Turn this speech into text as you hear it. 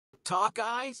talk,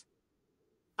 guys?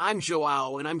 I'm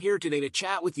João and I'm here today to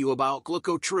chat with you about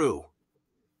Glucotru.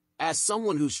 As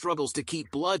someone who struggles to keep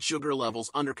blood sugar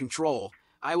levels under control,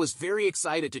 I was very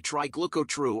excited to try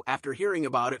Glucotru after hearing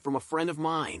about it from a friend of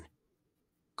mine.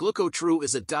 Glucotru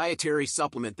is a dietary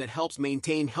supplement that helps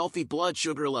maintain healthy blood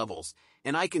sugar levels,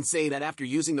 and I can say that after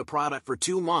using the product for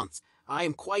 2 months, I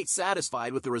am quite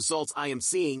satisfied with the results I am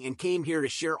seeing and came here to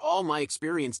share all my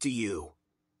experience to you.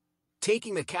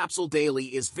 Taking the capsule daily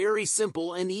is very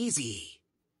simple and easy.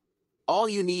 All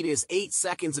you need is 8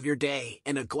 seconds of your day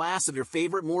and a glass of your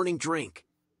favorite morning drink.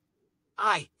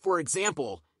 I, for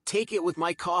example, take it with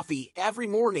my coffee every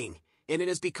morning, and it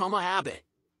has become a habit.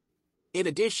 In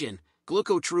addition,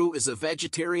 Glucotru is a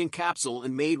vegetarian capsule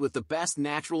and made with the best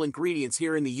natural ingredients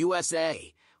here in the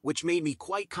USA, which made me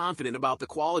quite confident about the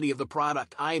quality of the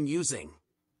product I am using.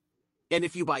 And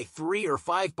if you buy 3 or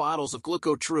 5 bottles of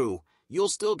Glucotru, you'll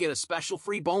still get a special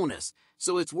free bonus,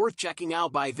 so it's worth checking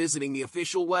out by visiting the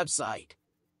official website.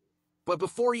 But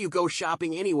before you go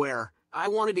shopping anywhere, I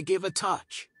wanted to give a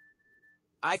touch.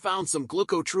 I found some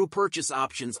Glucotru purchase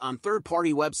options on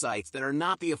third-party websites that are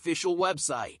not the official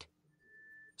website.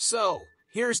 So,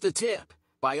 here's the tip.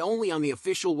 Buy only on the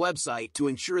official website to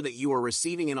ensure that you are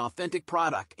receiving an authentic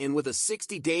product and with a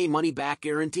 60-day money-back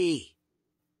guarantee.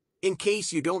 In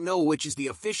case you don't know which is the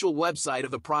official website of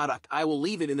the product, I will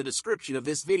leave it in the description of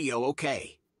this video,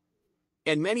 okay?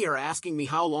 And many are asking me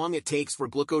how long it takes for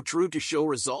Glucotru to show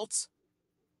results?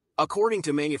 According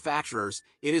to manufacturers,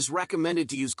 it is recommended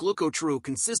to use Glucotru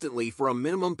consistently for a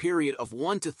minimum period of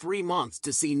 1 to 3 months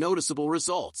to see noticeable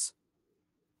results.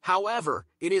 However,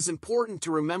 it is important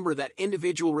to remember that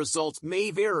individual results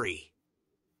may vary.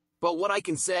 But what I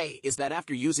can say is that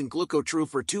after using Glucotru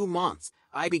for 2 months,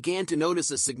 I began to notice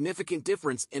a significant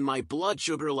difference in my blood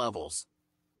sugar levels.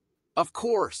 Of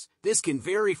course, this can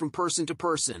vary from person to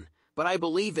person, but I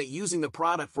believe that using the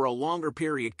product for a longer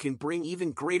period can bring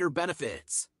even greater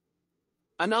benefits.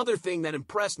 Another thing that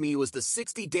impressed me was the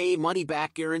 60-day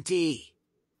money-back guarantee.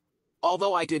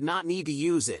 Although I did not need to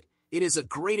use it, it is a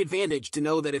great advantage to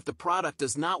know that if the product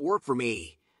does not work for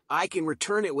me, I can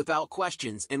return it without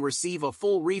questions and receive a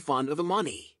full refund of the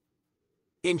money.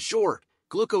 In short,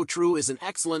 Glucotru is an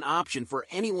excellent option for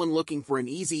anyone looking for an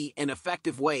easy and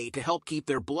effective way to help keep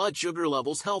their blood sugar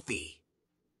levels healthy.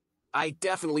 I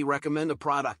definitely recommend the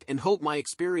product and hope my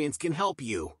experience can help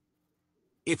you.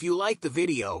 If you liked the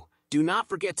video, do not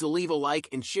forget to leave a like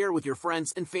and share with your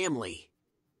friends and family.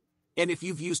 And if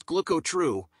you've used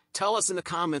Glucotru, tell us in the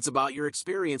comments about your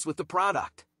experience with the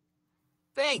product.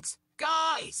 Thanks,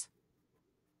 guys!